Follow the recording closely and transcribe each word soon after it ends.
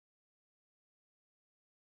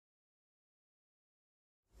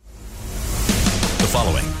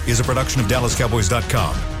is a production of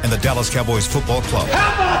DallasCowboys.com and the Dallas Cowboys Football Club.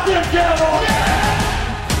 How about them Cowboys?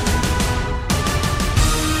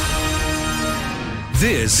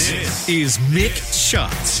 This is Mick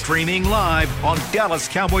Shots, streaming live on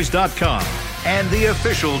DallasCowboys.com and the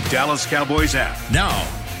official Dallas Cowboys app. Now,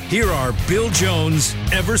 here are Bill Jones,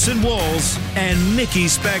 Everson Walls, and Mickey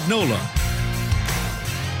Spagnola.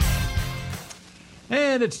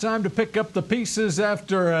 And it's time to pick up the pieces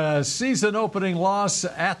after a season-opening loss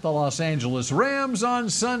at the Los Angeles Rams on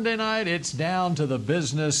Sunday night. It's down to the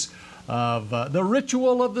business of the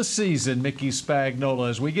ritual of the season, Mickey Spagnola,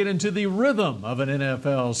 as we get into the rhythm of an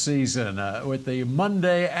NFL season with the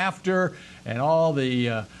Monday after and all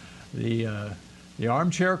the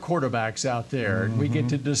armchair quarterbacks out there. And we get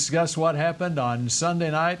to discuss what happened on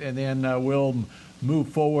Sunday night, and then we'll move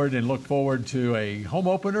forward and look forward to a home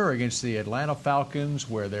opener against the Atlanta Falcons,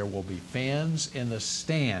 where there will be fans in the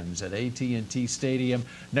stands at AT&T Stadium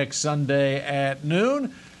next Sunday at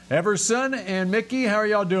noon. Everson and Mickey, how are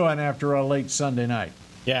y'all doing after a late Sunday night?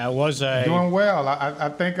 Yeah, it was doing well. I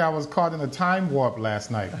think I was caught in a time warp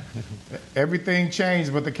last night. Everything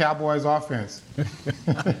changed with the Cowboys offense.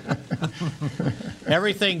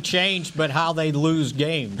 Everything changed but how they lose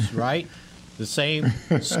games, right? The same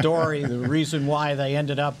story, the reason why they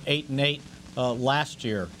ended up 8-8 last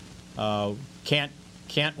year.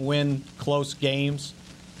 Can't win close games,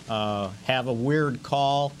 have a weird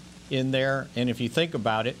call in there. And if you think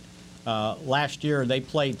about it, last year they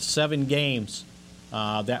played 7 games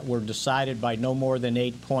that were decided by no more than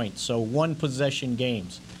 8 points. So one-possession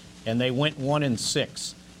games. And they went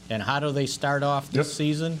 1-6. And how do they start off this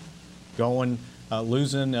season? Going,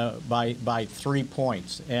 losing by 3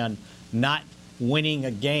 points. And not winning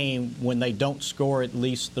a game when they don't score at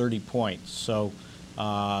least 30 points. So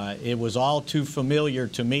it was all too familiar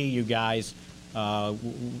to me, you guys,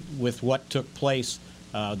 with what took place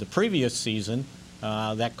the previous season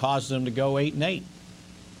that caused them to go 8-8.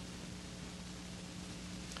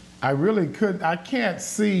 I can't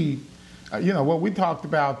see, what we talked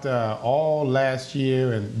about all last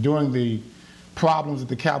year and during the problems that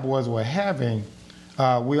the Cowboys were having,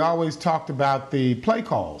 we always talked about the play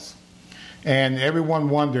calls. And everyone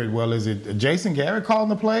wondered, well, is it Jason Garrett calling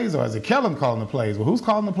the plays or is it Kellen calling the plays? Well, who's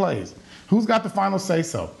calling the plays? Who's got the final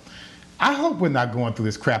say-so? I hope we're not going through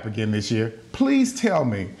this crap again this year. Please tell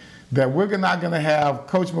me that we're not going to have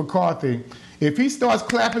Coach McCarthy. If he starts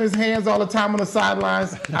clapping his hands all the time on the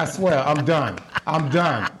sidelines, I swear, I'm done. I'm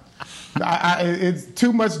done. It's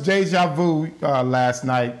too much deja vu last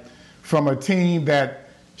night from a team that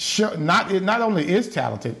not only is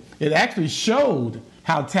talented, it actually showed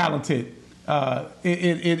how talented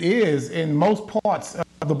it is in most parts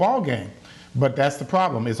of the ball game. But that's the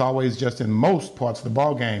problem. It's always just in most parts of the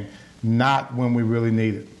ball game, not when we really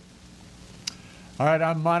need it. All right,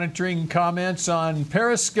 I'm monitoring comments on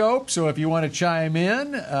Periscope, so if you want to chime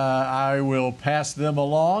in, I will pass them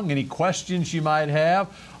along. Any questions you might have.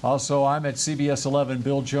 Also, I'm at CBS 11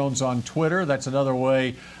 Bill Jones on Twitter. That's another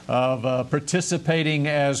way of participating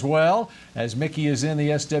as well, as Mickey is in the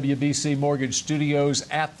SWBC Mortgage Studios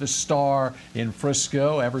at the Star in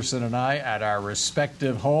Frisco. Everson and I at our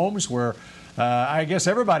respective homes, where I guess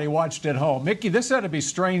everybody watched at home. Mickey, this had to be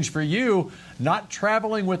strange for you, not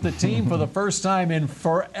traveling with the team for the first time in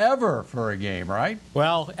forever for a game, right?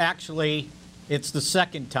 Well, actually, it's the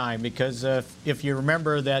second time because if you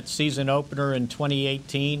remember that season opener in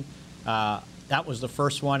 2018, that was the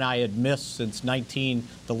first one I had missed since the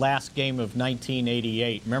last game of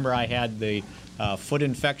 1988. Remember, I had the foot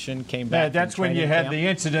infection, came back. Yeah, that's when you had the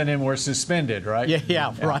incident and were suspended, right?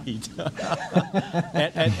 Yeah, right.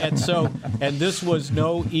 and this was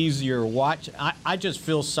no easier watch. I just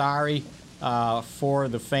feel sorry for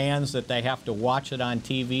the fans that they have to watch it on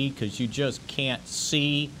TV because you just can't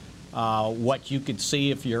see what you could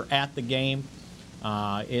see if you're at the game.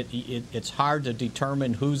 It's hard to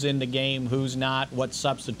determine who's in the game, who's not, what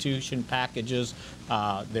substitution packages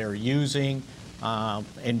they're using.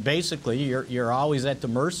 And basically, you're always at the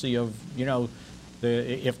mercy of,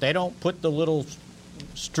 if they don't put the little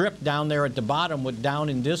strip down there at the bottom with down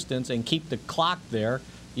in distance and keep the clock there,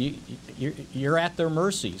 you're at their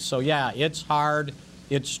mercy. So, yeah, it's hard,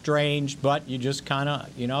 it's strange, but you just kind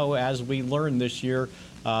of, as we learned this year,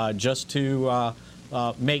 just to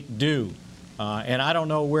make do. And I don't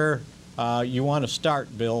know where you want to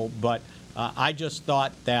start, Bill, but I just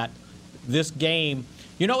thought that this game,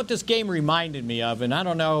 you know what this game reminded me of, and I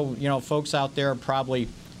don't know, folks out there probably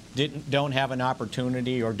don't have an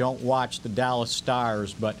opportunity or don't watch the Dallas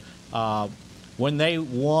Stars, but when they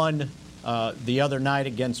won the other night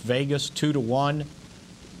against Vegas 2-1,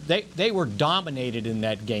 they were dominated in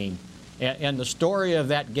that game. And the story of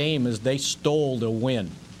that game is they stole the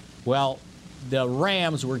win. Well, the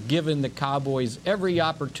Rams were giving the Cowboys every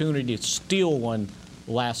opportunity to steal one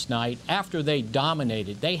last night after they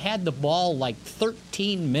dominated. They had the ball like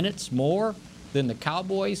 13 minutes more than the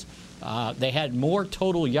Cowboys. They had more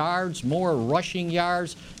total yards, more rushing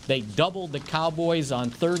yards. They doubled the Cowboys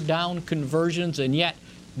on third down conversions, and yet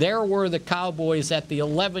there were the Cowboys at the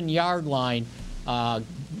 11-yard line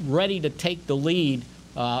ready to take the lead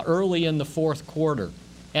early in the fourth quarter,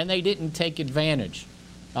 and they didn't take advantage.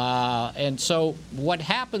 And so what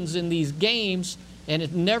happens in these games, and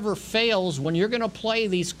it never fails, when you're going to play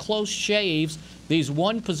these close shaves, these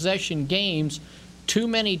one-possession games, too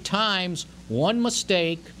many times, one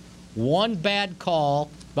mistake, one bad call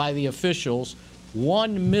by the officials,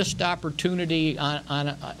 one missed opportunity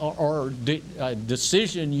or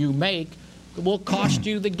decision you make will cost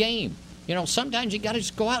you the game. You know, sometimes you got to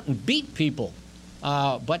just go out and beat people.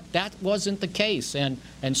 But that wasn't the case. And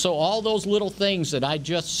so all those little things that I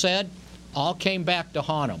just said all came back to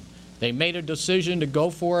haunt them. They made a decision to go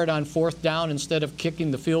for it on fourth down instead of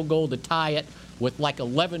kicking the field goal to tie it with like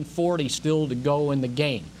 11:40 still to go in the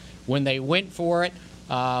game. When they went for it,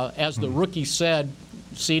 as the rookie said,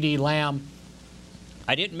 CeeDee Lamb,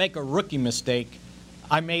 I didn't make a rookie mistake.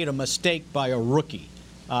 I made a mistake by a rookie.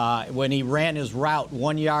 When he ran his route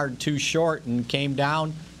 1 yard too short and came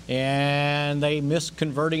down, and they missed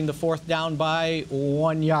converting the fourth down by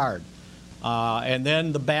 1 yard. And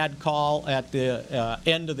then the bad call at the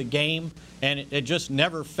end of the game, and it just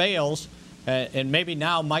never fails. And maybe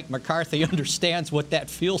now Mike McCarthy understands what that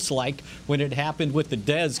feels like when it happened with the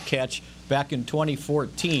Dez catch back in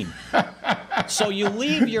 2014. So you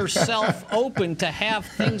leave yourself open to have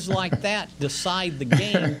things like that decide the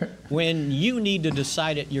game when you need to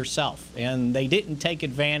decide it yourself. And they didn't take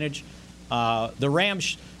advantage. The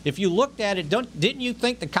Rams, if you looked at it, didn't you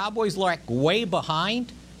think the Cowboys were like way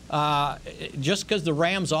behind just because the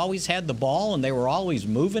Rams always had the ball and they were always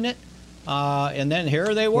moving it? And then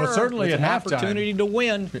here they were, certainly with at an halftime. opportunity to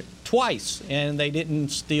win twice, and they didn't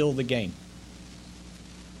steal the game.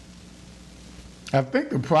 I think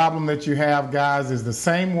the problem that you have, guys, is the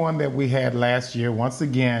same one that we had last year. Once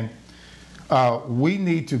again, we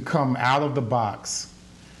need to come out of the box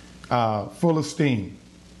full of steam.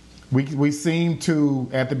 We seem to,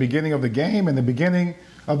 at the beginning of the game and the beginning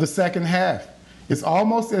of the second half, it's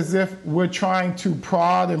almost as if we're trying to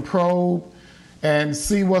prod and probe and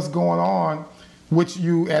see what's going on, which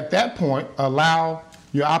you, at that point, allow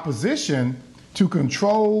your opposition to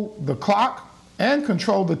control the clock and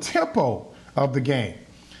control the tempo of the game.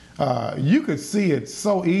 You could see it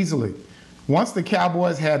so easily. Once the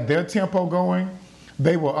Cowboys had their tempo going,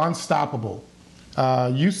 they were unstoppable.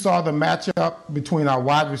 You saw the matchup between our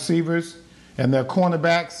wide receivers and their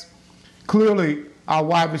cornerbacks. Clearly, our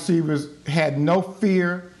wide receivers had no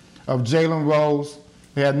fear of Jalen Rose.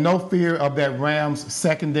 They had no fear of that Rams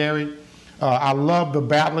secondary. I love the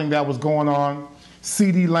battling that was going on.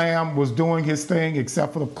 CeeDee Lamb was doing his thing,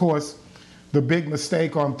 except for, of course, the big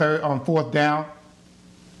mistake on fourth down.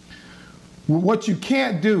 What you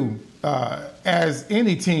can't do, as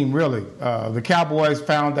any team really, the Cowboys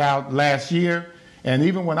found out last year, and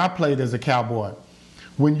even when I played as a Cowboy,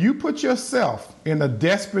 when you put yourself in a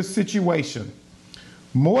desperate situation,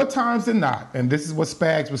 more times than not, and this is what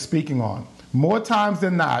Spags was speaking on, more times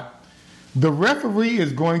than not, the referee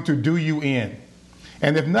is going to do you in.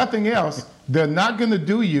 And if nothing else, they're not going to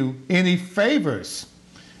do you any favors,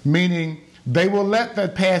 meaning they will let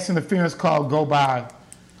that pass interference call go by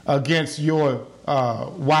against your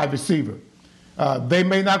wide receiver. They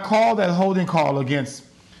may not call that holding call against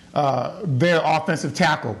their offensive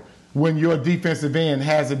tackle when your defensive end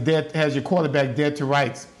has your quarterback dead to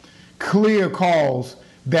rights. Clear calls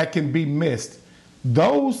that can be missed.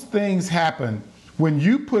 Those things happen when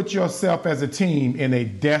you put yourself as a team in a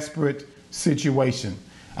desperate situation.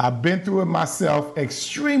 I've been through it myself,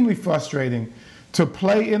 extremely frustrating to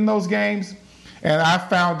play in those games, and I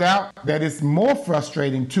found out that it's more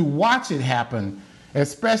frustrating to watch it happen,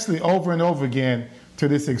 especially over and over again to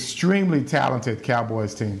this extremely talented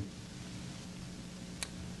Cowboys team.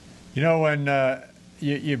 You know, when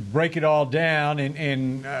you break it all down,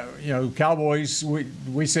 and you know, Cowboys,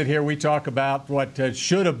 we sit here, we talk about what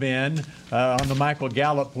should have been on the Michael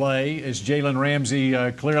Gallup play, as Jalen Ramsey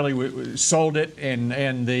clearly sold it,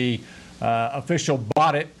 and the official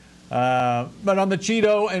bought it. But on the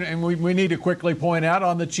Cheeto, and we need to quickly point out,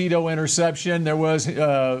 on the Cheeto interception, there was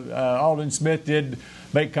Aldon Smith did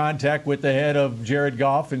make contact with the head of Jared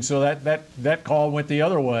Goff, and so that call went the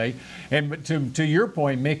other way. And to your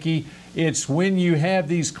point, Mickey, it's when you have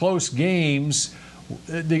these close games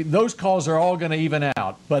those calls are all going to even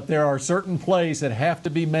out, but there are certain plays that have to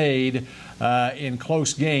be made in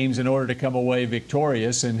close games in order to come away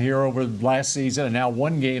victorious. And here over last season and now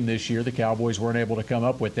one game this year, the Cowboys weren't able to come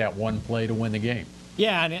up with that one play to win the game.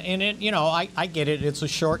 Yeah, and it, I get it. It's a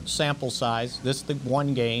short sample size. This is the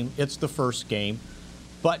one game. It's the first game.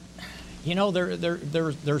 But,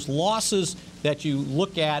 there's losses that you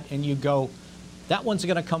look at and you go, that one's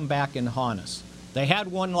going to come back and haunt us. They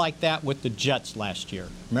had one like that with the Jets last year.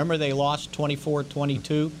 Remember they lost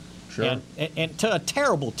 24-22? Sure. And to a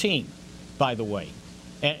terrible team, by the way.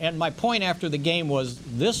 And my point after the game was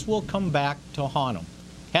this will come back to haunt them.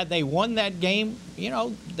 Had they won that game,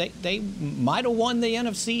 they might have won the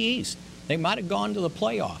NFC East. They might have gone to the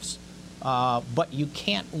playoffs. But you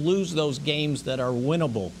can't lose those games that are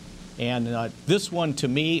winnable. And this one, to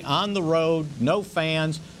me, on the road, no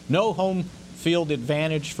fans, no home field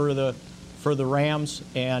advantage for the Rams,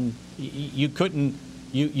 and you couldn't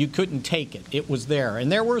take it. It was there,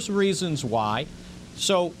 and there was reasons why.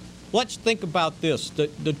 So let's think about this.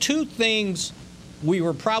 The two things we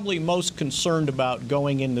were probably most concerned about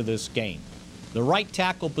going into this game: the right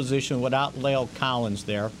tackle position without La'el Collins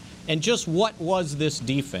there, and just what was this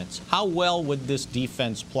defense? How well would this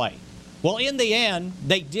defense play? Well, in the end,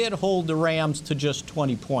 they did hold the Rams to just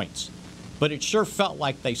 20 points, but it sure felt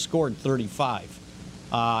like they scored 35.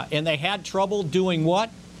 And they had trouble doing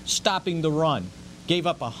what? Stopping the run. Gave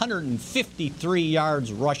up 153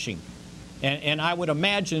 yards rushing. And I would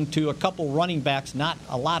imagine to a couple running backs not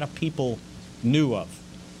a lot of people knew of.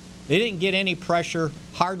 They didn't get any pressure,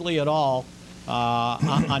 hardly at all,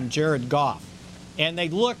 on Jared Goff. And they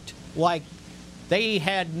looked like they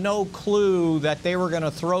had no clue that they were going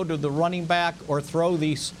to throw to the running back or throw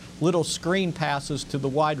these little screen passes to the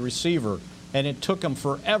wide receiver. And it took them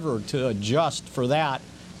forever to adjust for that.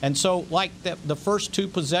 And so, like the first two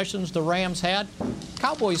possessions the Rams had,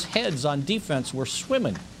 Cowboys' heads on defense were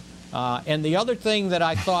swimming. And the other thing that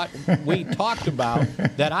I thought we talked about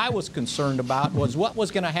that I was concerned about was what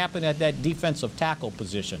was going to happen at that defensive tackle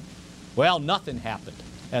position. Well, nothing happened.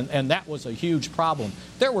 And that was a huge problem.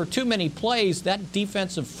 There were too many plays. That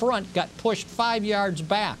defensive front got pushed 5 yards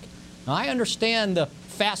back. Now, I understand the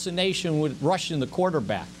fascination with rushing the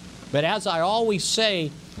quarterback. But as I always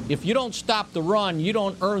say, if you don't stop the run, you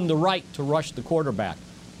don't earn the right to rush the quarterback.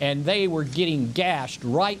 And they were getting gashed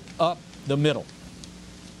right up the middle.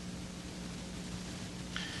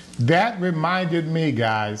 That reminded me,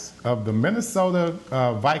 guys, of the Minnesota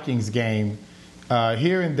Vikings game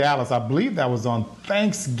here in Dallas. I believe that was on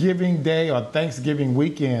Thanksgiving Day or Thanksgiving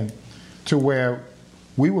weekend, to where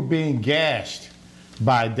we were being gashed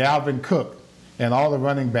by Dalvin Cook and all the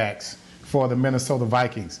running backs for the Minnesota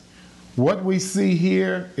Vikings. What we see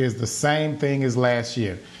here is the same thing as last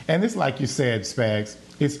year. And it's like you said, Spags,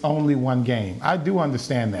 it's only one game. I do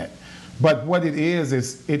understand that. But what it is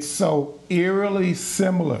it's so eerily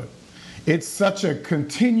similar. It's such a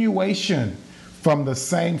continuation from the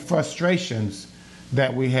same frustrations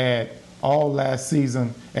that we had all last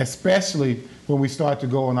season, especially when we start to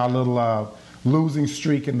go on our little losing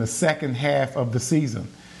streak in the second half of the season.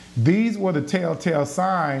 These were the telltale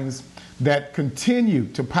signs that continue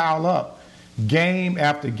to pile up game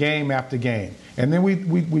after game after game. And then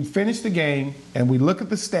we'd finish the game and we look at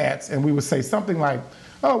the stats and we would say something like,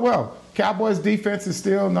 oh, well, Cowboys defense is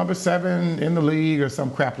still number 7 in the league or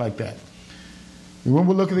some crap like that. And when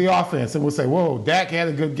we look at the offense and we'll say, whoa, Dak had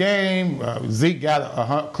a good game, Zeke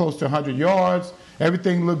got close to 100 yards,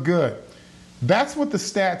 everything looked good. That's what the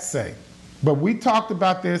stats say. But we talked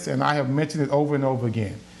about this, and I have mentioned it over and over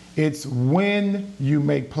again. It's when you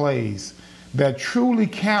make plays that truly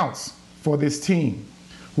counts for this team.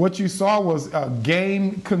 What you saw was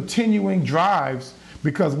game continuing drives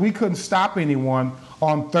because we couldn't stop anyone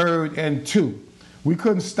on 3rd and 2. We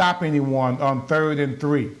couldn't stop anyone on 3rd and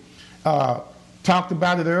 3. Talked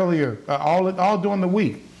about it earlier, all during the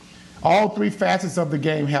week. All 3 facets of the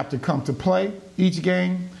game have to come to play each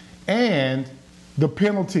game, and the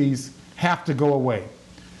penalties have to go away.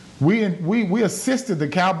 We assisted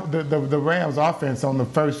the Rams offense on the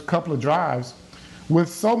first couple of drives with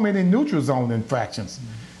so many neutral zone infractions.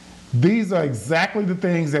 These are exactly the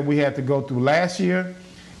things that we had to go through last year,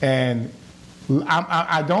 and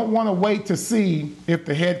I don't want to wait to see if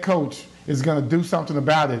the head coach is going to do something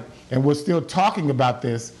about it, and we're still talking about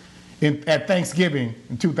this at Thanksgiving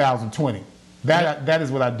in 2020. That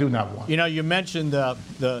is what I do not want. You know, you mentioned the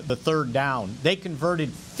 3rd down. They converted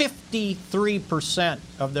 53%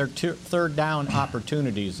 of their 3rd down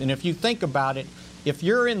opportunities. And if you think about it, if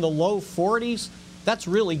you're in the low 40s, that's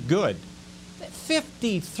really good.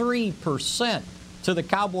 53% to the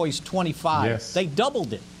Cowboys' 25. Yes. They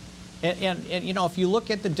doubled it. And if you look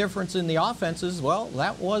at the difference in the offenses, well,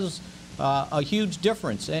 that was a huge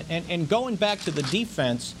difference. And going back to the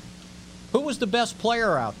defense, who was the best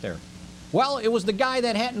player out there? Well, it was the guy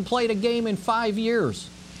that hadn't played a game in 5 years,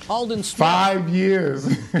 Aldon Smith. 5 years.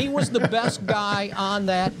 He was the best guy on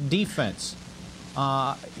that defense.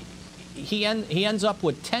 He ends up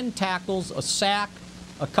with 10 tackles, a sack,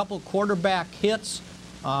 a couple quarterback hits.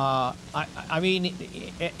 I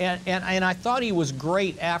thought he was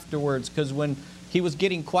great afterwards, because when he was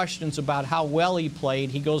getting questions about how well he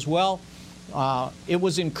played, he goes, well, it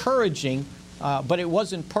was encouraging, but it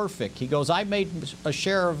wasn't perfect. He goes, I made a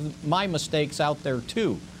share of my mistakes out there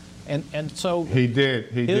too. And so he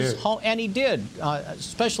did. And he did,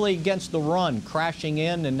 especially against the run, crashing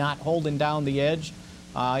in and not holding down the edge.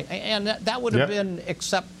 And that would have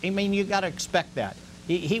been you got to expect that.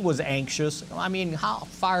 He was anxious. I mean, how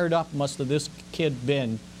fired up must have this kid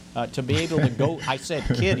been to be able to go? I said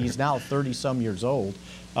kid, he's now 30-some years old.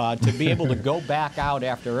 To be able to go back out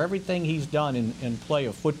after everything he's done and play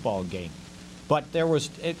a football game. But it was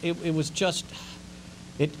just,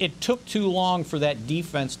 it took too long for that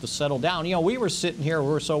defense to settle down. We were sitting here,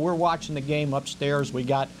 we're watching the game upstairs. We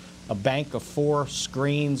got a bank of 4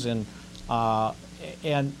 screens, and it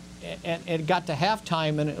got to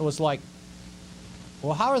halftime, and it was like,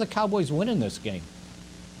 well, how are the Cowboys winning this game?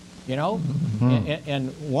 Mm-hmm. And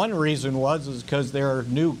one reason is because their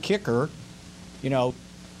new kicker,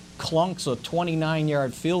 clunks a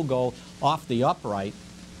 29-yard field goal off the upright.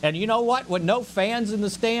 And you know what? With no fans in the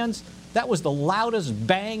stands, that was the loudest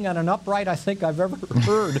bang on an upright I think I've ever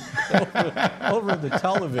heard over the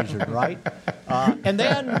television, right? And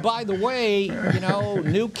then, by the way,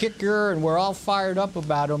 new kicker, and we're all fired up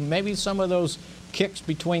about him. Maybe some of those kicks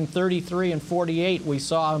between 33 and 48 we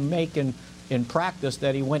saw him make in practice,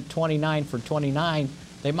 that he went 29 for 29.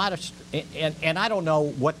 They might have, and I don't know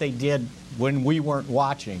what they did when we weren't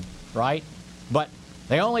watching, right? But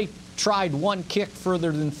they only tried one kick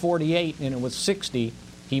further than 48, and it was 60.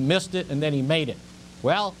 He missed it, and then he made it.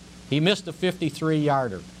 Well, he missed a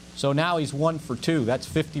 53-yarder. So now he's 1 for 2. That's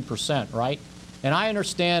 50%, right? And I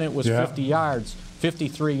understand it was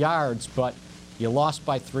 53 yards, but you lost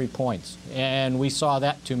by 3 points. And we saw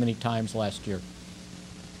that too many times last year.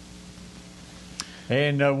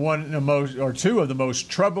 And two of the most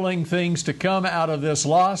troubling things to come out of this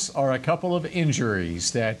loss are a couple of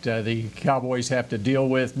injuries that the Cowboys have to deal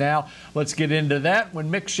with now. Let's get into that when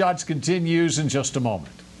Mick Shots continues in just a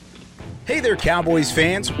moment. Hey there, Cowboys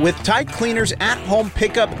fans. With Tide Cleaners at-home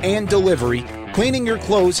pickup and delivery, cleaning your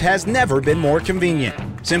clothes has never been more convenient.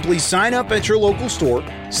 Simply sign up at your local store,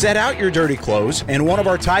 set out your dirty clothes, and one of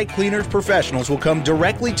our Tide Cleaners professionals will come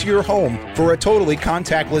directly to your home for a totally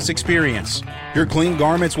contactless experience. Your clean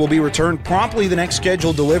garments will be returned promptly the next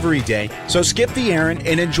scheduled delivery day, so skip the errand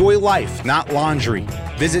and enjoy life, not laundry.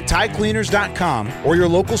 Visit TideCleaners.com or your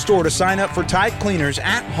local store to sign up for Tide Cleaners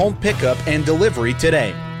at-home pickup and delivery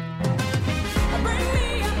today.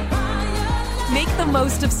 Make the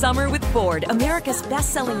most of summer with Ford, America's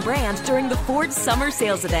best-selling brand, during the Ford Summer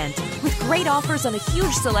Sales Event. With great offers on a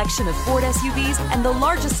huge selection of Ford SUVs and the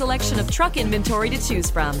largest selection of truck inventory to choose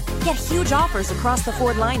from. Get huge offers across the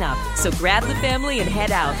Ford lineup. So grab the family and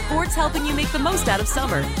head out. Ford's helping you make the most out of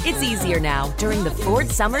summer. It's easier now during the Ford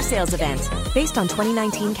Summer Sales Event. Based on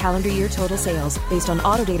 2019 calendar year total sales. Based on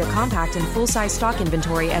Autodata compact and full-size stock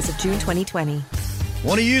inventory as of June 2020.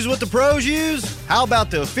 Want to use what the pros use? How about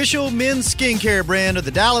the official men's skincare brand of the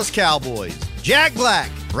Dallas Cowboys, Jack Black?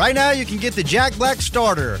 Right now, you can get the Jack Black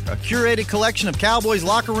Starter, a curated collection of Cowboys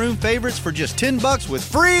locker room favorites for just $10 with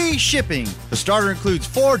free shipping. The starter includes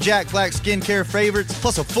 4 Jack Black skincare favorites,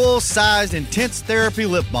 plus a full-sized intense therapy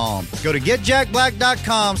lip balm. Go to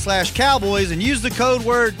getjackblack.com/Cowboys and use the code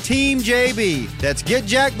word TEAMJB. That's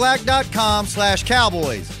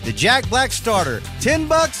getjackblack.com/Cowboys. The Jack Black Starter,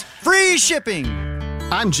 $10, free shipping.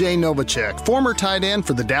 I'm Jay Novacek, former tight end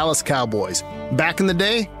for the Dallas Cowboys. Back in the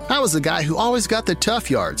day, I was the guy who always got the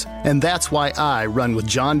tough yards, and that's why I run with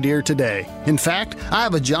John Deere today. In fact, I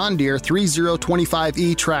have a John Deere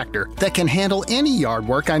 3025E tractor that can handle any yard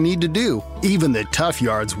work I need to do, even the tough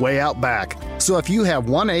yards way out back. So if you have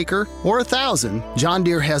 1 acre or 1,000, John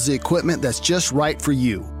Deere has the equipment that's just right for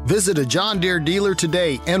you. Visit a John Deere dealer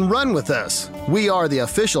today and run with us. We are the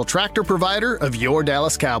official tractor provider of your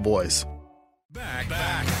Dallas Cowboys. Back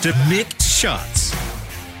to Mick Shots.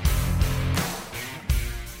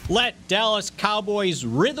 Let Dallas Cowboys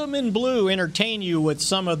Rhythm and Blue entertain you with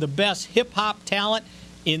some of the best hip-hop talent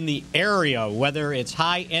in the area, whether it's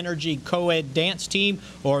high-energy co-ed dance team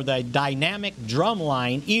or the dynamic drum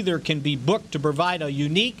line. Either can be booked to provide a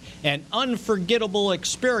unique and unforgettable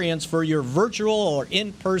experience for your virtual or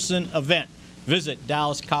in-person event. Visit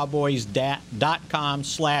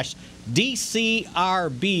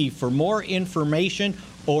DallasCowboys.com/DCRB for more information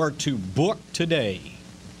or to book today.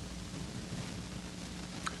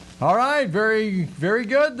 All right, very, very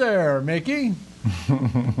good there, Mickey.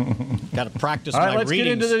 Got to practice All right, my let's reading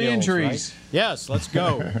get into the skills, injuries. Right? Yes, let's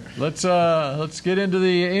go. Let's get into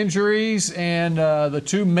the injuries and the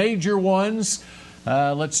two major ones.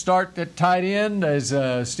 Let's start at tight end, as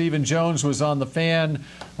Stephen Jones was on the fan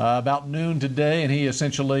about noon today, and he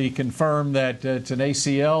essentially confirmed that it's an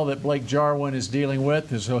ACL that Blake Jarwin is dealing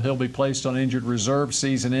with, so he'll be placed on injured reserve,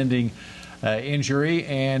 season-ending injury.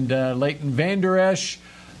 And Leighton Vander Esch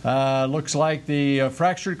looks like the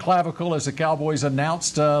fractured clavicle, as the Cowboys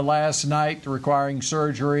announced last night, requiring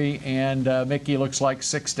surgery, and Mickey, looks like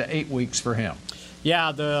 6 to 8 weeks for him.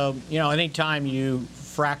 Yeah, anytime you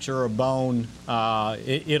fracture a bone,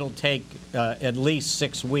 it'll take at least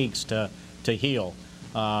 6 weeks to heal.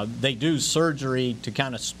 They do surgery to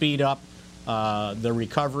kind of speed up the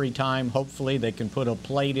recovery time. Hopefully, they can put a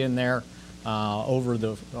plate in there over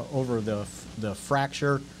the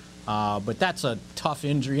fracture. But that's a tough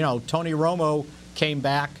injury. Tony Romo came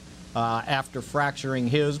back after fracturing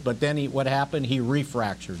his, but then what happened? He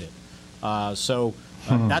refractured it. So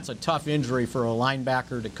that's a tough injury for a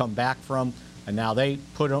linebacker to come back from. And now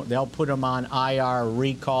they'll put him on IR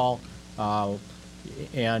recall.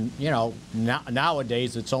 And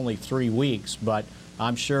nowadays it's only 3 weeks, but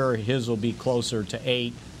I'm sure his will be closer to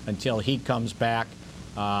 8 until he comes back.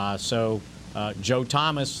 So Joe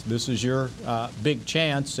Thomas, this is your big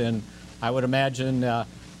chance, and I would imagine,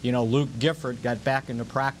 Luke Gifford got back into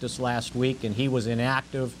practice last week, and he was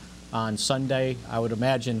inactive on Sunday. I would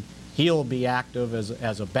imagine he'll be active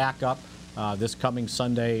as a backup this coming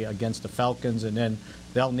Sunday against the Falcons, and then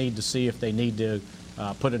they'll need to see if they need to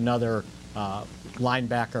put another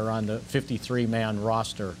linebacker on the 53-man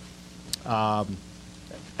roster.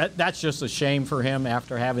 That's just a shame for him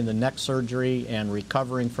after having the neck surgery and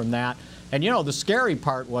recovering from that. And the scary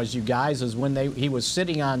part was, you guys, is when he was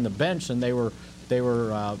sitting on the bench and they were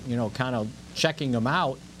kind of checking him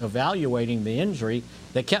out, evaluating the injury.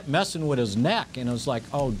 They kept messing with his neck, and it was like,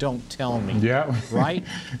 oh, don't tell me. Yeah. Right.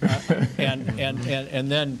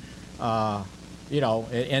 And then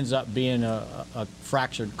it ends up being a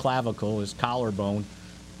fractured clavicle, his collarbone.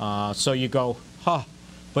 So you go, huh?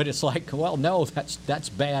 But it's like, well, no, that's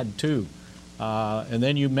bad too. And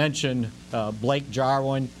then you mentioned Blake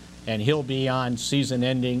Jarwin, and he'll be on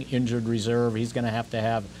season-ending injured reserve. He's going to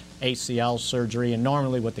have ACL surgery. And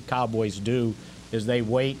normally what the Cowboys do is they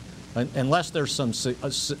wait, unless there's some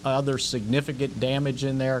other significant damage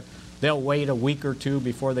in there, they'll wait a week or two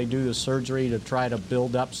before they do the surgery to try to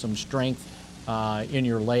build up some strength in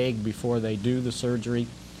your leg before they do the surgery.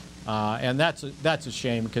 And that's a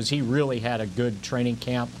shame, because he really had a good training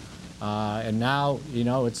camp. And now,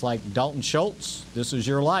 it's like Dalton Schultz, this is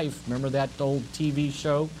your life. Remember that old TV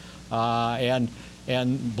show? And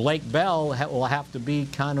Blake Bell will have to be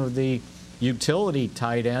kind of the utility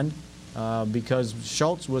tight end because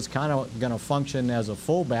Schultz was kind of going to function as a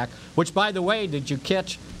fullback. Which, by the way, did you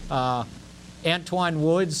catch Antoine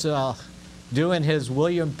Woods doing his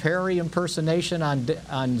William Perry impersonation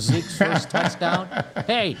on Zeke's first touchdown?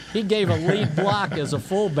 Hey, he gave a lead block as a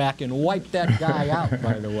fullback and wiped that guy out,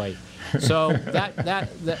 by the way. So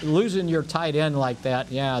that losing your tight end like that,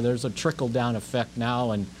 yeah, there's a trickle-down effect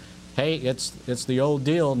now. And hey, it's the old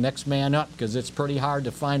deal, next man up, because it's pretty hard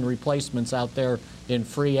to find replacements out there in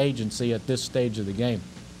free agency at this stage of the game.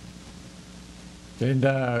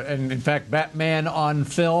 And in fact, Batman on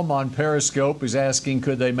Film on Periscope is asking,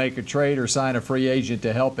 could they make a trade or sign a free agent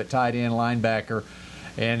to help at tight end, linebacker,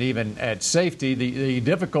 and even at safety? The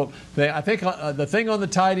difficult thing, I think, the thing on the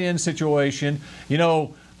tight end situation,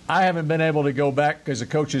 I haven't been able to go back because the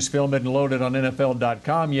coach's film isn't loaded on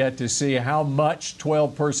NFL.com yet to see how much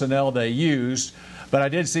 12 personnel they used. But I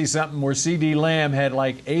did see something where C.D. Lamb had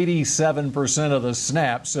like 87% of the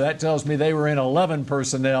snaps. So that tells me they were in 11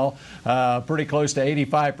 personnel pretty close to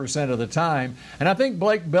 85% of the time. And I think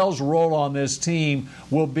Blake Bell's role on this team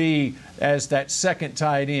will be as that second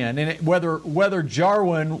tight end. And whether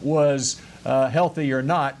Jarwin was healthy or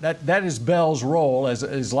not, that is Bell's role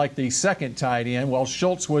as like the second tight end, while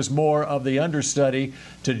Schultz was more of the understudy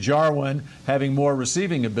to Jarwin, having more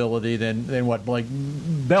receiving ability than what Blake.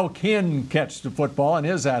 Bell can catch the football and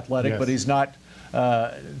is athletic, yes, but he's not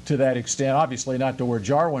to that extent. Obviously not to where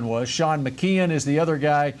Jarwin was. Sean McKeon is the other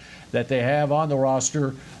guy that they have on the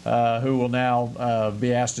roster who will now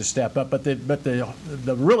be asked to step up. But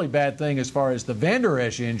the really bad thing as far as the Van Der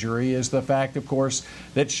Esch injury is the fact, of course,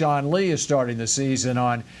 that Sean Lee is starting the season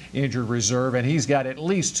on injured reserve, and he's got at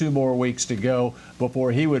least 2 more weeks to go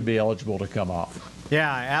before he would be eligible to come off.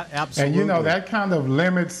 Yeah, absolutely. And that kind of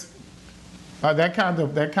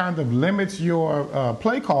limits your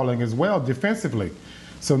play calling as well defensively.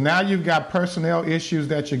 So now you've got personnel issues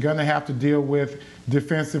that you're going to have to deal with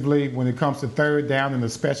defensively when it comes to third down and the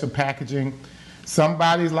special packaging.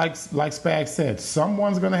 Somebody's like Spag said,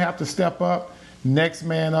 someone's going to have to step up, next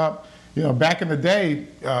man up. Back in the day,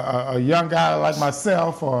 a young guy like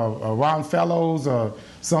myself or Ron Fellows or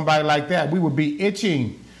somebody like that, we would be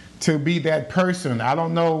itching to be that person. I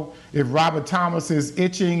don't know if Robert Thomas is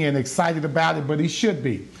itching and excited about it, but he should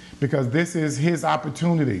be, because this is his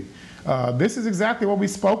opportunity. This is exactly what we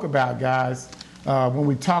spoke about, guys, when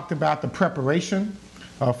we talked about the preparation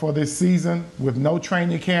for this season with no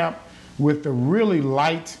training camp, with the really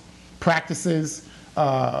light practices.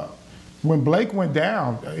 When Blake went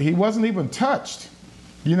down, he wasn't even touched.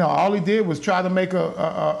 All he did was try to make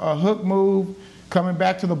a hook move, coming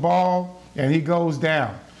back to the ball, and he goes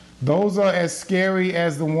down. Those are as scary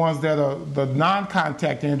as the ones that are the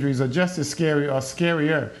non-contact injuries are just as scary or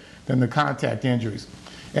scarier than the contact injuries.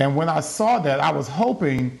 And when I saw that, I was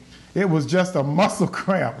hoping it was just a muscle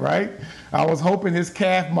cramp, right? I was hoping his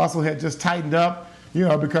calf muscle had just tightened up,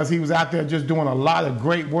 because he was out there just doing a lot of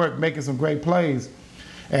great work, making some great plays.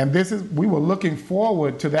 And we were looking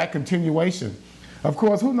forward to that continuation. Of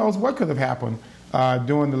course, who knows what could have happened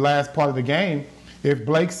during the last part of the game if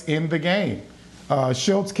Blake's in the game.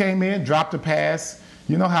 Schultz came in, dropped a pass.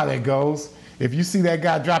 You know how that goes. If you see that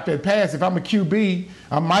guy drop that pass, if I'm a QB,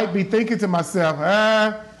 I might be thinking to myself,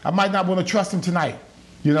 I might not want to trust him tonight.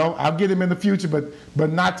 I'll get him in the future,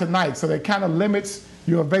 but not tonight. So that kind of limits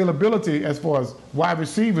your availability as far as wide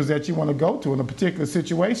receivers that you want to go to in a particular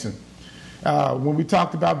situation. When we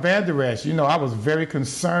talked about Van Der Esch, I was very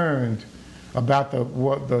concerned about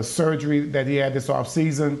the surgery that he had this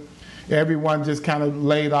offseason. Everyone just kind of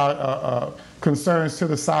laid out concerns to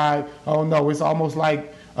the side. Oh no, it's almost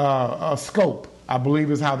like a scope, I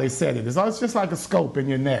believe is how they said it. It's just like a scope in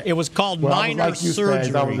your neck. It was called minor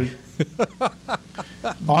surgery.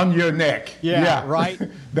 On your neck. Yeah, right.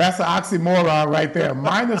 That's an oxymoron right there.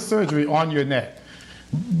 Minor surgery on your neck.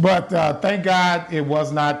 But thank God it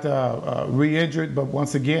was not re-injured. But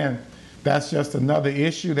once again, that's just another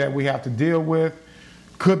issue that we have to deal with.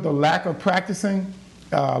 Could the lack of practicing,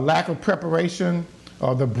 lack of preparation,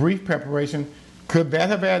 or the brief preparation, could that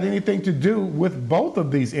have had anything to do with both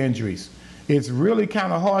of these injuries? It's really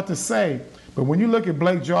kind of hard to say. But when you look at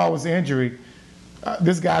Blake Jarwin's injury,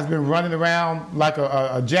 this guy's been running around like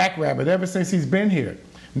a jackrabbit ever since he's been here.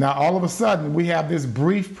 Now, all of a sudden, we have this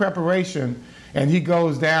brief preparation, and he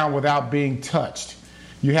goes down without being touched.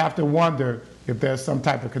 You have to wonder if there's some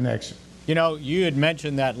type of connection. You had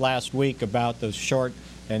mentioned that last week about the short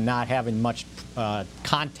and not having much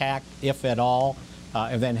contact, if at all,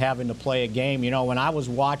 and then having to play a game. When I was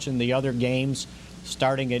watching the other games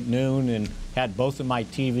starting at noon and had both of my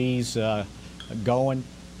TVs going,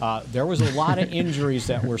 there was a lot of injuries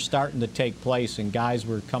that were starting to take place, and guys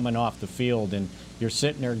were coming off the field, and you're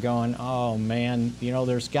sitting there going, oh man,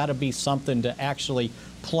 there's got to be something to actually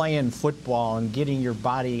playing football and getting your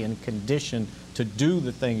body in condition to do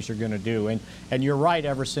the things you're going to do. And you're right,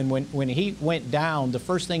 Everson, when he went down, the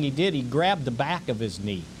first thing he did, he grabbed the back of his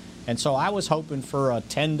knee. And so I was hoping for a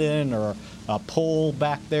tendon or a pull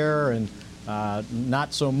back there, and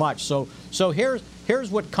not so much. So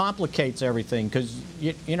here's what complicates everything, because,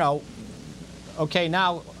 okay,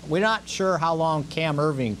 now we're not sure how long Cam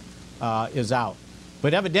Irving is out.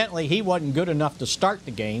 But evidently he wasn't good enough to start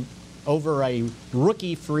the game over a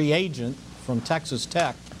rookie free agent from Texas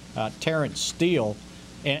Tech, Terrence Steele.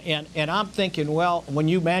 And I'm thinking, well, when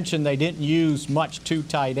you mentioned they didn't use much two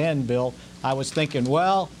tight end, Bill, I was thinking,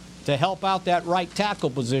 well, to help out that right tackle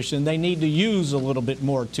position, they need to use a little bit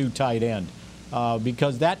more two tight end,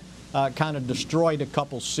 because that kind of destroyed a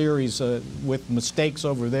couple series with mistakes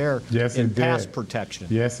over there in pass protection.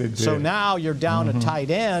 Yes, it did. So now you're down a tight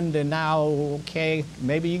end, and now, okay,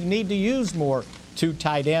 maybe you need to use more two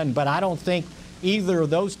tight end, but I don't think either of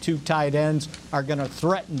those two tight ends are going to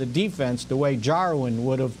threaten the defense the way Jarwin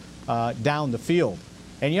would have down the field.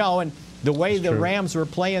 And, and the way the Rams were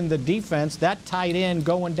playing the defense, that tight end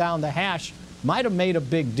going down the hash might have made a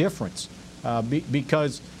big difference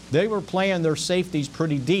because they were playing their safeties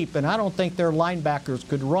pretty deep, and I don't think their linebackers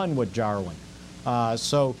could run with Jarwin.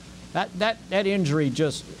 So that injury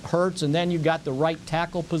just hurts. And then you got the right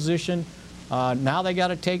tackle position. Now they got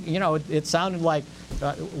to take, it sounded like,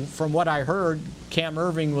 from what I heard, Cam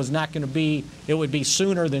Irving was not going to be, it would be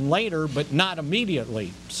sooner than later, but not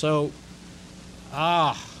immediately. So,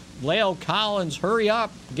 La'el Collins, hurry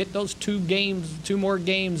up, get those two more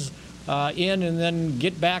games in, and then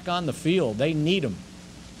get back on the field. They need them.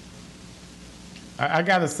 I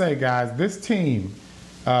got to say, guys, this team,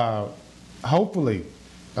 hopefully,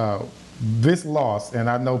 this loss, and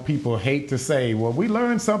I know people hate to say, well, we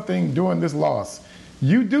learned something during this loss.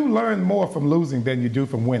 You do learn more from losing than you do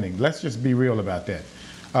from winning. Let's just be real about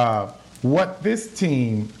that. What this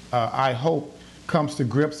team, I hope, comes to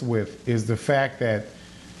grips with is the fact that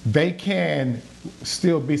they can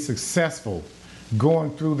still be successful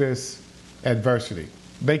going through this adversity.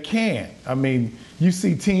 They can. I mean, you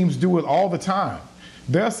see teams do it all the time.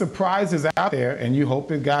 There are surprises out there, and you hope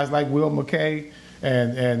that guys like Will McKay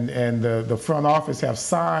and the front office have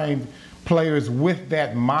signed players with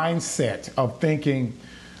that mindset of thinking,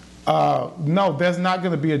 no, there's not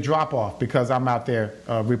going to be a drop-off because I'm out there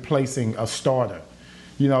replacing a starter.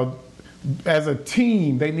 As a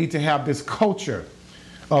team, they need to have this culture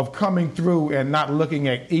of coming through and not looking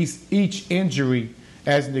at each injury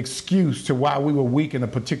as an excuse to why we were weak in a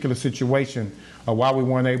particular situation or why we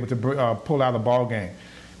weren't able to pull out a ball game.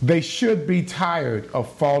 They should be tired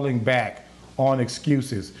of falling back on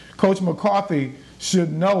excuses. Coach McCarthy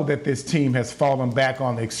should know that this team has fallen back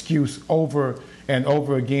on the excuse over and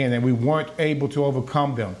over again, and we weren't able to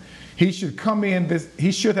overcome them. He should have come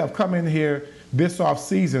in here this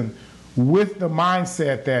offseason with the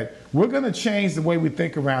mindset that we're going to change the way we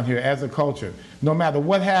think around here as a culture. No matter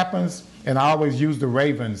what happens, and I always use the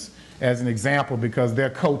Ravens as an example because their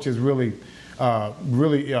coach has really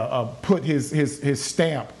put his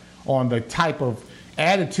stamp on the type of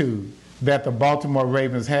attitude that the Baltimore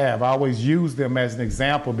Ravens have. I always use them as an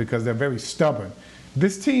example because they're very stubborn.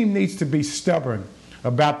 This team needs to be stubborn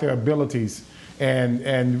about their abilities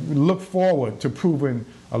and look forward to proving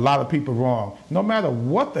a lot of people wrong, no matter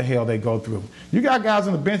what the hell they go through. You got guys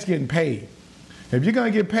on the bench getting paid. If you're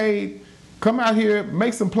going to get paid, come out here,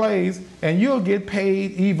 make some plays, and you'll get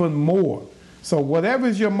paid even more. So whatever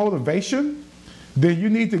is your motivation, then you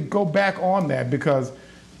need to go back on that because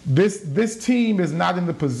this team is not in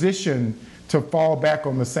the position to fall back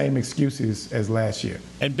on the same excuses as last year.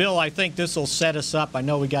 And, Bill, I think this will set us up. I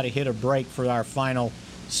know we got to hit a break for our final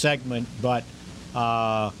segment, but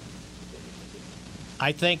I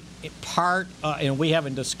think and we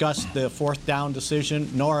haven't discussed the fourth down decision,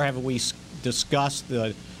 nor have we discussed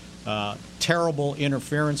the terrible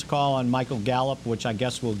interference call on Michael Gallup, which I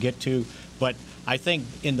guess we'll get to. But I think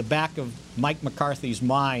in the back of Mike McCarthy's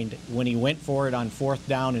mind, when he went for it on 4th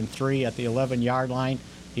down and 3 at the 11-yard line,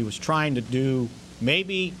 he was trying to do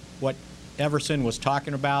maybe what Everson was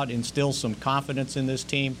talking about, instill some confidence in this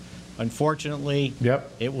team. Unfortunately,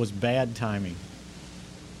 It was bad timing.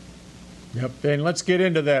 Yep, and let's get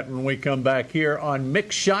into that when we come back here on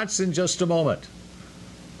Mick Shots in just a moment.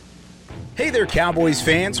 Hey there, Cowboys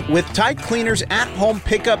fans. With Tide Cleaners at-home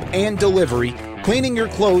pickup and delivery, cleaning your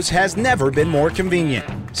clothes has never been more convenient.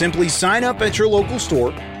 Simply sign up at your local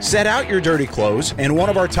store, set out your dirty clothes, and one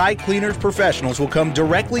of our Tide Cleaners professionals will come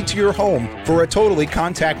directly to your home for a totally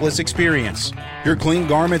contactless experience. Your clean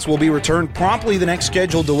garments will be returned promptly the next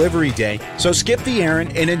scheduled delivery day, so skip the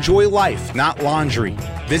errand and enjoy life, not laundry.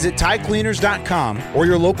 Visit TideCleaners.com or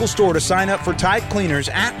your local store to sign up for Tide Cleaners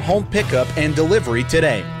at-home pickup and delivery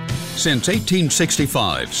today. Since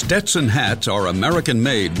 1865, Stetson hats are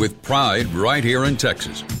American-made with pride right here in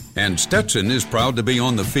Texas. And Stetson is proud to be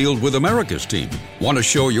on the field with America's team. Want to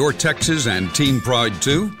show your Texas and team pride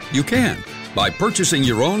too? You can. By purchasing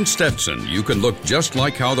your own Stetson, you can look just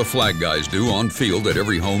like how the flag guys do on field at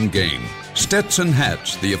every home game. Stetson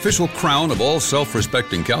hats, the official crown of all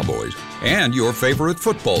self-respecting Cowboys, and your favorite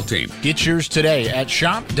football team. Get yours today at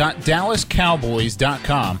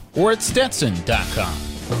shop.dallascowboys.com or at stetson.com.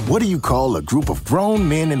 What do you call a group of grown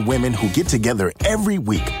men and women who get together every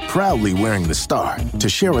week, proudly wearing the star, to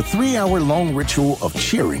share a 3-hour-long ritual of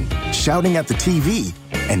cheering, shouting at the TV,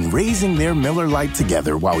 and raising their Miller Lite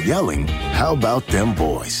together while yelling, "How about them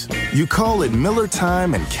boys?" You call it Miller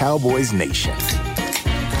Time and Cowboys Nation.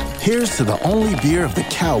 Here's to the only beer of the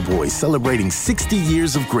Cowboys celebrating 60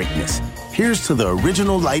 years of greatness. Here's to the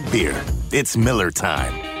original light beer. It's Miller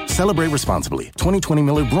Time. Celebrate responsibly. 2020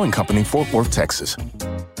 Miller Brewing Company, Fort Worth, Texas.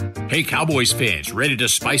 Hey, Cowboys fans, ready to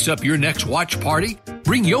spice up your next watch party?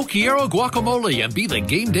 Bring Yo Quiero guacamole and be the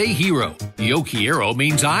game day hero. Yo Quiero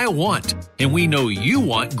means I want, and we know you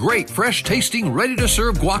want great, fresh-tasting,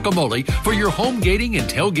 ready-to-serve guacamole for your home gating and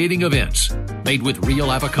tailgating events. Made with real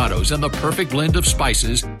avocados and the perfect blend of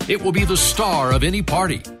spices, it will be the star of any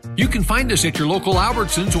party. You can find us at your local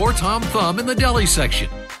Albertsons or Tom Thumb in the deli section.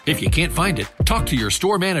 If you can't find it, talk to your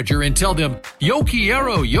store manager and tell them, Yo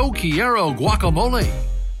Quiero guacamole.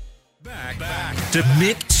 Back to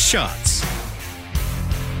Mick Shots.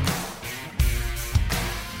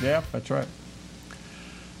 Yeah, that's right.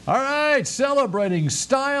 All right, celebrating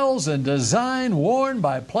styles and design worn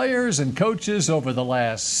by players and coaches over the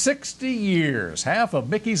last 60 years, half of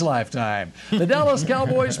Mickey's lifetime. The Dallas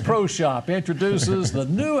Cowboys Pro Shop introduces the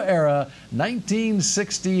new era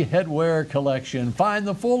 1960 headwear collection. Find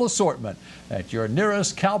the full assortment at your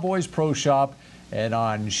nearest Cowboys Pro Shop and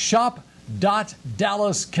on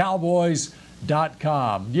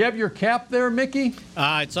shop.dallascowboys.com. Do you have your cap there, Mickey?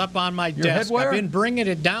 It's up on my desk. headwear? I've been bringing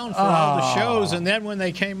it down for all the shows, and then when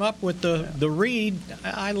they came up with the read,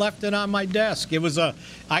 I left it on my desk. It was I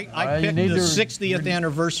picked the 60th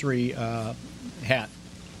anniversary hat.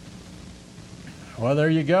 Well, there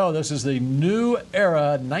you go. This is the new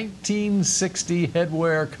era 1960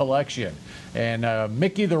 headwear collection. And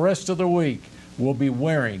Mickey, the rest of the week, will be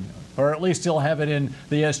wearing, or at least he'll have it in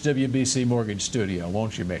the SWBC Mortgage Studio,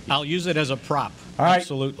 won't you, Mickey? I'll use it as a prop. All right.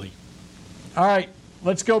 Absolutely. All right.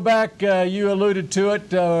 Let's go back. You alluded to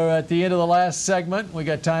it at the end of the last segment. We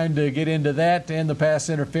got time to get into that and the pass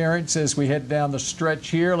interference as we head down the stretch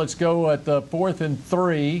here. Let's go at the 4th and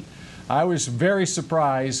 3. I was very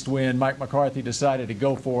surprised when Mike McCarthy decided to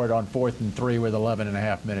go for it on 4th and 3 with 11 and a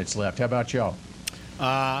half minutes left. How about y'all?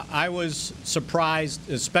 I was surprised,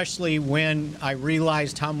 especially when I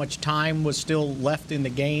realized how much time was still left in the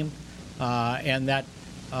game, and that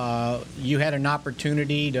you had an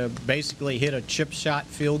opportunity to basically hit a chip shot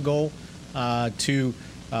field goal to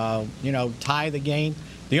tie the game.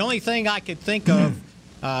 The only thing I could think of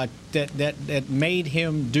that made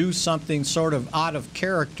him do something sort of out of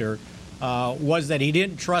character was that he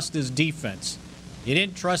didn't trust his defense. He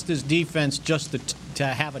didn't trust his defense just to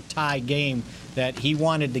have a tie game, that he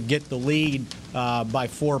wanted to get the lead by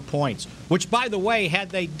 4 points, which, by the way, had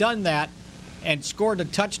they done that and scored a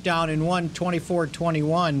touchdown and won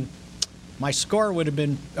 24-21, my score would have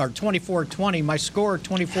been, or 24-20, my score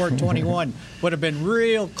 24-21 would have been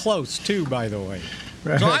real close, too, by the way.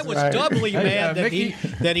 So I was doubly mad that he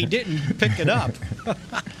didn't pick it up.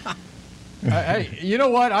 Hey, you know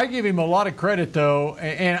what? I give him a lot of credit, though,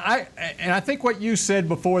 and I think what you said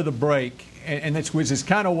before the break, and which is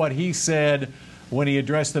kind of what he said when he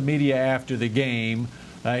addressed the media after the game.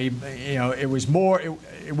 It was more.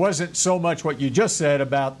 It wasn't so much what you just said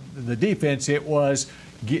about the defense. It was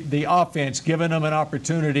the offense giving them an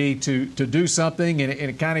opportunity to do something, and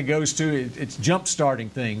it kind of goes to it's jump starting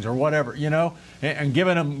things or whatever, and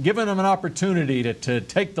giving them an opportunity to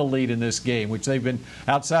take the lead in this game, which they've been,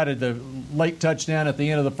 outside of the late touchdown at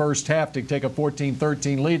the end of the first half to take a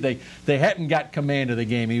 14-13 lead, they hadn't got command of the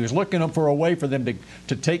game. He was looking for a way for them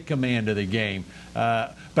to take command of the game.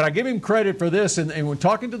 But I give him credit for this, and when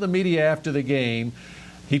talking to the media after the game,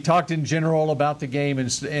 he talked in general about the game,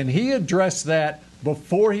 and he addressed that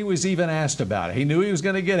before he was even asked about it. He knew he was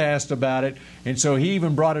going to get asked about it, and so he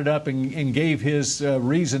even brought it up and gave his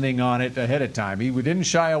reasoning on it ahead of time. He didn't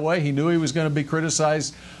shy away. He knew he was going to be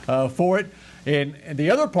criticized for it. And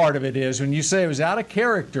the other part of it is, when you say it was out of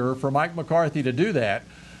character for Mike McCarthy to do that,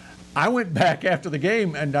 I went back after the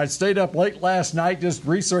game, and I stayed up late last night just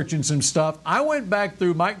researching some stuff. I went back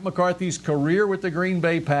through Mike McCarthy's career with the Green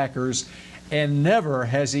Bay Packers, and never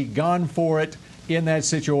has he gone for it in that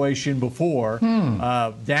situation before.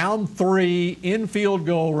 Down 3 in field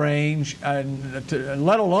goal range,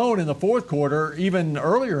 let alone in the fourth quarter, even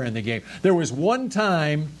earlier in the game. There was one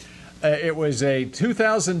time, it was a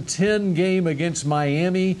 2010 game against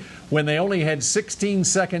Miami when they only had 16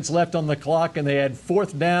 seconds left on the clock and they had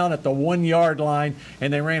 4th down at the 1-yard line,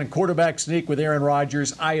 and they ran a quarterback sneak with Aaron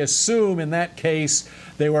Rodgers. I assume in that case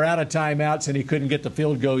they were out of timeouts and he couldn't get the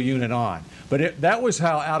field goal unit on. But that was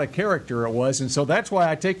how out of character it was, and so that's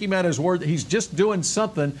why I take him at his word. He's just doing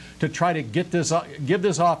something to try to give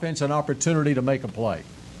this offense an opportunity to make a play.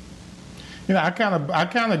 I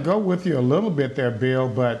kind of go with you a little bit there, Bill.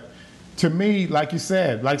 But to me, like you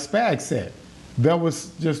said, like Spag said, there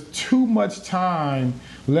was just too much time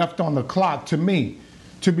left on the clock to me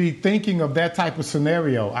to be thinking of that type of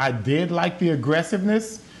scenario. I did like the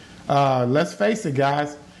aggressiveness. Let's face it,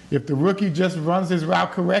 guys. If the rookie just runs his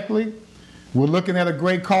route correctly, we're looking at a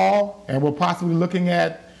great call, and we're possibly looking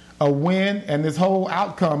at a win, and this whole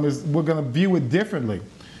outcome is we're going to view it differently.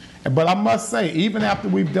 But I must say, even after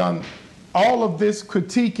we've done all of this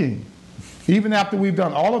critiquing,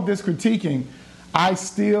 I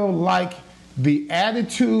still like the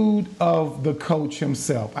attitude of the coach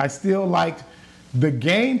himself. I still liked the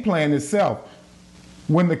game plan itself.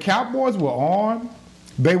 When the Cowboys were on,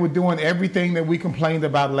 they were doing everything that we complained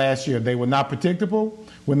about last year. They were not predictable.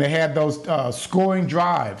 When they had those scoring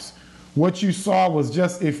drives, what you saw was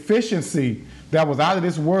just efficiency that was out of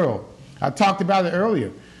this world. I talked about it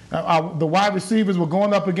earlier. The wide receivers were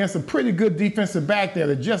going up against a pretty good defensive back there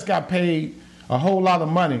that just got paid a whole lot of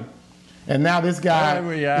money. And now this guy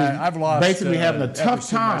I've lost, basically having a tough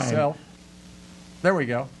time. Myself. There we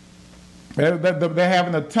go. They're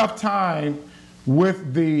having a tough time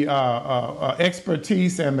with the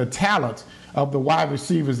expertise and the talent of the wide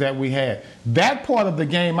receivers that we had. That part of the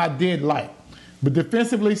game I did like. But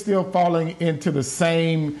defensively still falling into the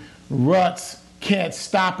same ruts, can't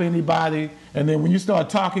stop anybody. And then when you start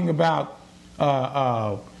talking about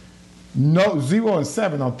 0 and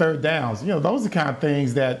 7 on third downs, those are the kind of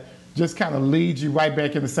things that just kind of lead you right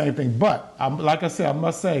back in the same thing. But like I said, I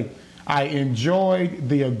must say, I enjoyed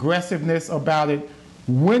the aggressiveness about it.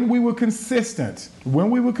 When we were consistent,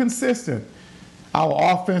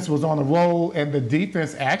 our offense was on a roll, and the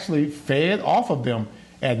defense actually fed off of them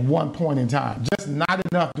at one point in time. Just not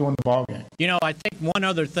enough during the ballgame. I think one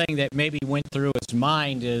other thing that maybe went through his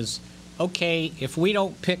mind is, okay, if we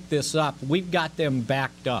don't pick this up, we've got them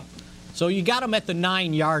backed up. So you got them at the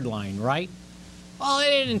 9-yard line, right? Well,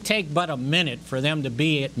 it didn't take but a minute for them to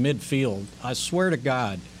be at midfield. I swear to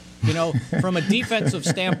God. From a defensive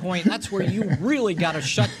standpoint, that's where you really got to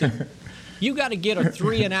shut them. You got to get a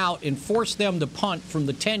 3-and-out and force them to punt from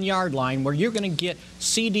the 10-yard line, where you're going to get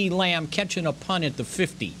C.D. Lamb catching a punt at the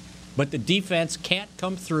 50. But the defense can't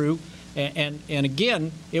come through. And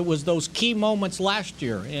again, it was those key moments last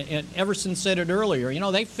year. And Everson said it earlier.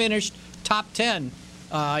 They finished top 10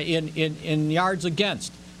 in yards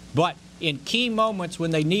against. But in key moments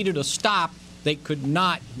when they needed a stop, they could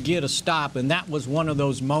not get a stop, and that was one of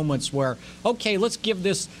those moments where, okay, let's give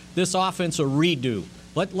this offense a redo.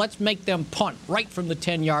 Let's make them punt right from the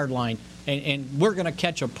 10-yard line, and we're going to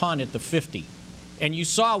catch a punt at the 50. And you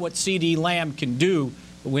saw what C.D. Lamb can do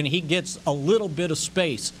when he gets a little bit of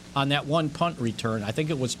space on that one punt return. I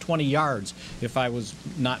think it was 20 yards, if I was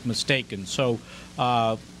not mistaken. So,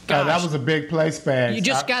 that was a big play, Spags. You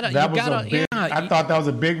just got to. I thought that was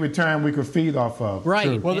a big return we could feed off of. Right.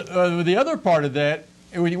 Too. Well, the other part of that,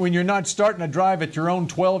 when you're not starting to drive at your own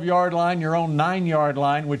 12-yard line, your own 9-yard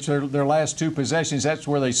line, which are their last two possessions, that's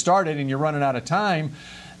where they started, and you're running out of time,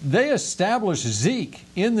 they established Zeke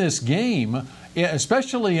in this game,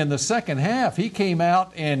 especially in the second half. He came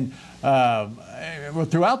out and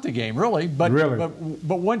throughout the game, really. But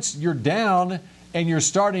once you're down and you're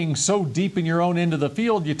starting so deep in your own end of the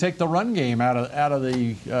field, you take the run game out of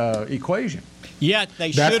the equation. Yeah,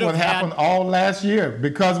 That's what happened all last year.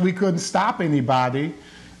 Because we couldn't stop anybody,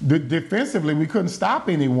 defensively we couldn't stop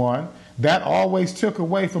anyone, that always took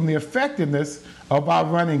away from the effectiveness of our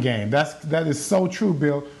running game. That is so true,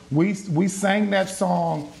 Bill. We sang that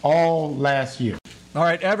song all last year. All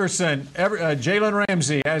right, Everson, Jalen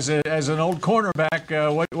Ramsey, as an old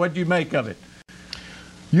cornerback, what do you make of it?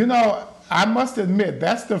 I must admit,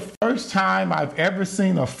 that's the first time I've ever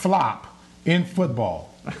seen a flop in football.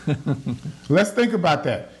 Let's think about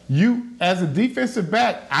that. You, as a defensive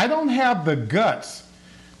back, I don't have the guts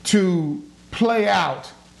to play out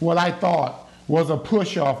what I thought was a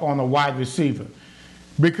push-off on a wide receiver,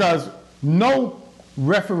 because no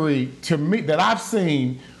referee to me that I've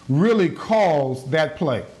seen really calls that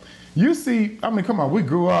play. You see, come on, we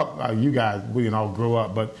grew up, you guys, we didn't all grow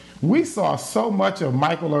up, but we saw so much of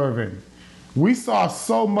Michael Irvin. We saw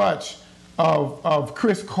so much of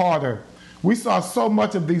Chris Carter. We saw so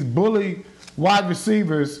much of these bully wide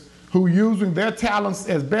receivers who using their talents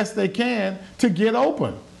as best they can to get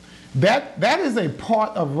open. That is a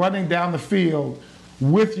part of running down the field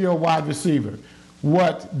with your wide receiver.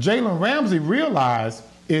 What Jalen Ramsey realized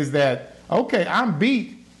is that, okay, I'm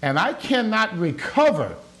beat and I cannot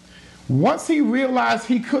recover. Once he realized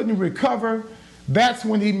he couldn't recover, that's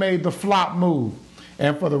when he made the flop move.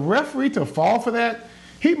 And for the referee to fall for that,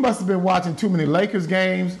 he must have been watching too many Lakers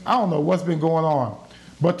games. I don't know what's been going on.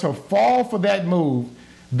 But to fall for that move,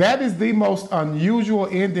 that is the most unusual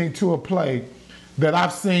ending to a play that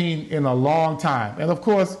I've seen in a long time. And of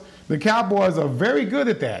course, the Cowboys are very good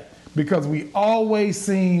at that, because we always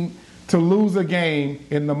seem to lose a game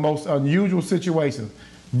in the most unusual situations.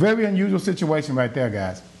 Very unusual situation right there,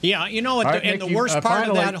 guys. Yeah, you know, and the worst part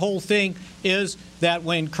of that whole thing is that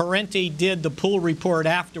when Corrente did the pool report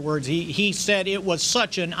afterwards, he said it was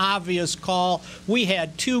such an obvious call. We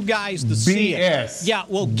had two guys to see it. Yeah,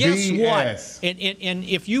 well, guess what? And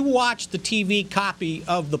if you watch the TV copy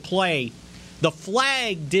of the play, the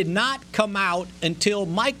flag did not come out until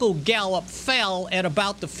Michael Gallup fell at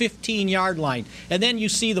about the 15-yard line. And then you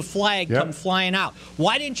see the flag come flying out.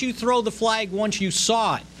 Why didn't you throw the flag once you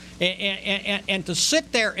saw it? And to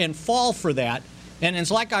sit there and fall for that, and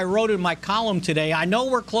it's like I wrote in my column today, I know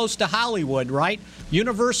we're close to Hollywood, right?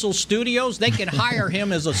 Universal Studios, they can hire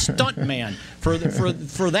him as a stuntman for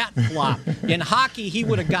that flop. In hockey, he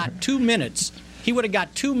would have got 2 minutes. He would have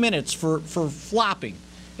got 2 minutes for flopping.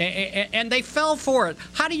 And they fell for it.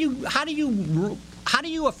 How do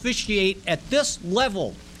you officiate at this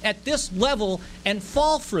level and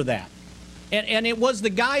fall for that? And it was the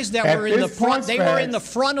guys that were in the front. They were in the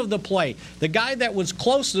front of the play. The guy that was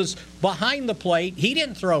closest behind the plate, he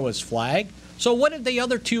didn't throw his flag. So what did the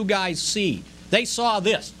other two guys see? They saw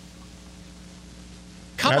this.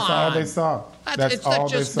 That's all they saw. That's all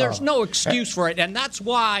they saw. There's no excuse for it. And that's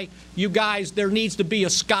why, you guys, there needs to be a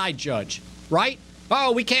sky judge, right?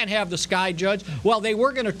 Oh, we can't have the sky judge. Well, they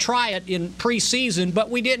were going to try it in preseason, but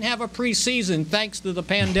we didn't have a preseason thanks to the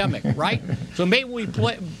pandemic, right? So maybe we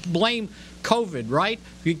blame COVID, right?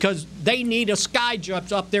 Because they need a sky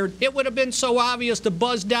judge up there. It would have been so obvious to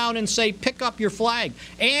buzz down and say, pick up your flag.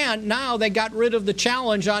 And now they got rid of the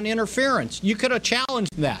challenge on interference. You could have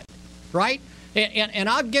challenged that, right? And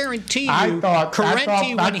I'll guarantee you, I thought we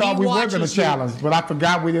were going to watches challenge, but I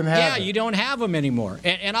forgot we didn't have Yeah, it. you don't have them anymore.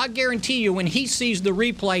 And I'll guarantee you, when he sees the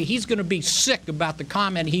replay, he's going to be sick about the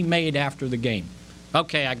comment he made after the game.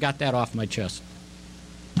 Okay, I got that off my chest.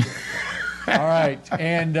 All right,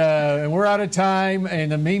 and we're out of time. In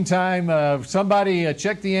the meantime, somebody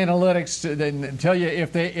check the analytics and tell you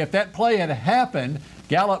if that play had happened,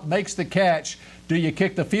 Gallup makes the catch. Do you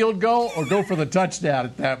kick the field goal or go for the touchdown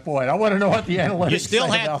at that point? I want to know what the analytics say. You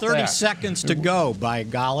still had 30 that. seconds to go, by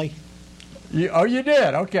golly. Oh, you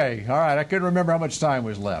did? Okay. All right. I couldn't remember how much time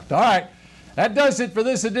was left. All right. That does it for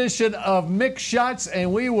this edition of Mick Shots,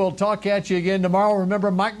 and we will talk at you again tomorrow.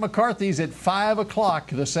 Remember, Mike McCarthy's at 5 o'clock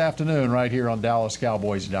this afternoon right here on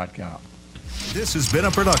DallasCowboys.com. This has been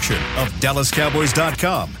a production of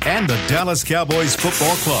DallasCowboys.com and the Dallas Cowboys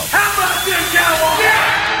Football Club. How about this, Cowboys? Yeah!